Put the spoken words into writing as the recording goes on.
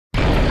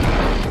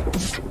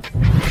Hi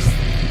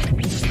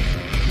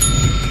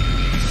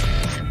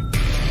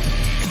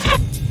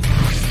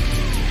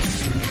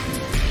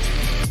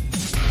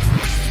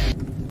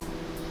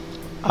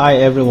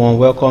everyone,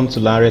 welcome to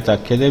LearnRate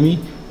Academy.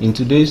 In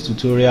today's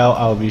tutorial,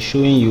 I'll be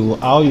showing you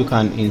how you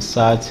can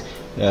insert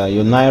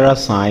your Naira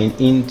sign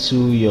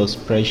into your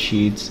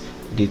spreadsheet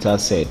data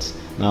set.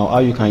 Now, how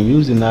you can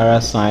use the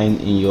Naira sign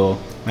in your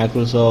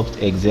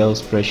Microsoft Excel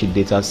spreadsheet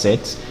data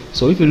set.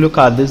 So if you look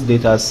at this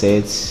data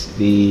set,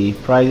 the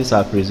prices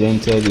are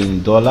presented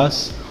in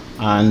dollars,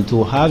 and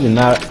to have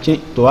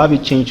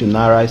it change to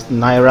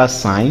Naira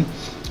sign,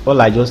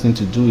 all I just need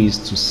to do is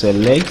to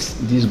select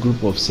this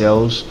group of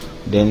cells,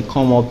 then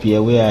come up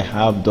here where I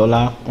have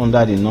dollar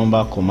under the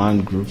number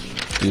command group.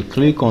 You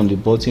click on the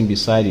button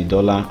beside the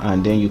dollar,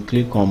 and then you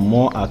click on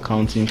more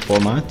accounting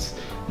formats.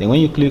 Then when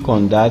you click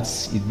on that,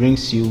 it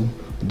brings you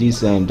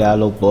this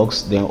dialog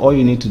box. Then all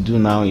you need to do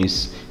now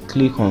is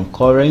click on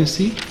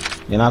currency.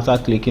 Then after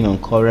clicking on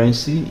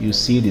currency, you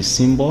see the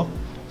symbol.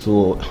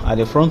 So at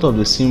the front of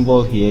the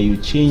symbol here, you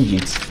change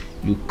it.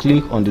 You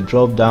click on the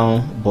drop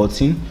down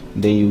button,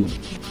 then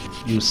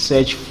you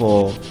search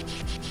for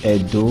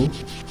Edo.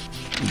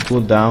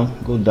 Go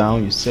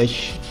down, you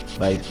search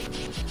by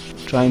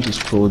trying to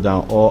scroll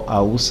down, or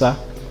Hausa.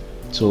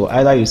 So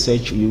either you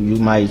search, you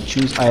might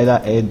choose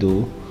either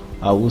Edo,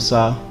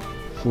 Hausa,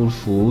 Full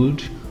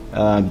Food,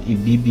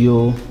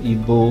 Ibibio,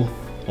 Igbo,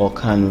 or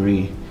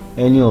Kanuri.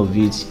 Any of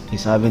it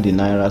is having the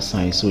Naira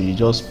sign, so you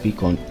just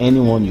pick on any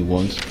one you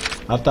want.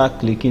 After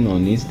clicking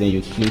on it, then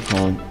you click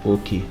on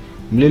OK.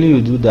 Immediately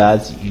you do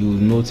that, you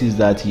notice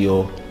that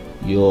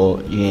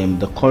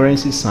the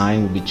currency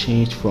sign will be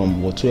changed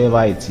from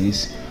whatever it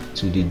is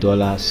to the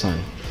dollar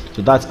sign.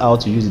 So that's how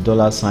to use the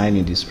dollar sign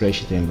in the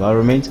spreadsheet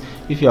environment.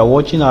 If you are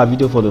watching our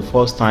video for the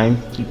first time,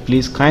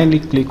 please kindly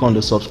click on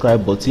the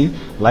subscribe button,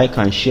 like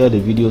and share the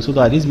video so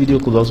that this video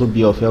could also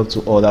be of help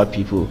to other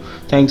people.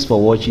 Thanks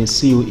for watching.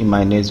 See you in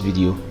my next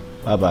video.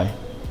 Bye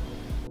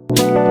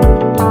bye.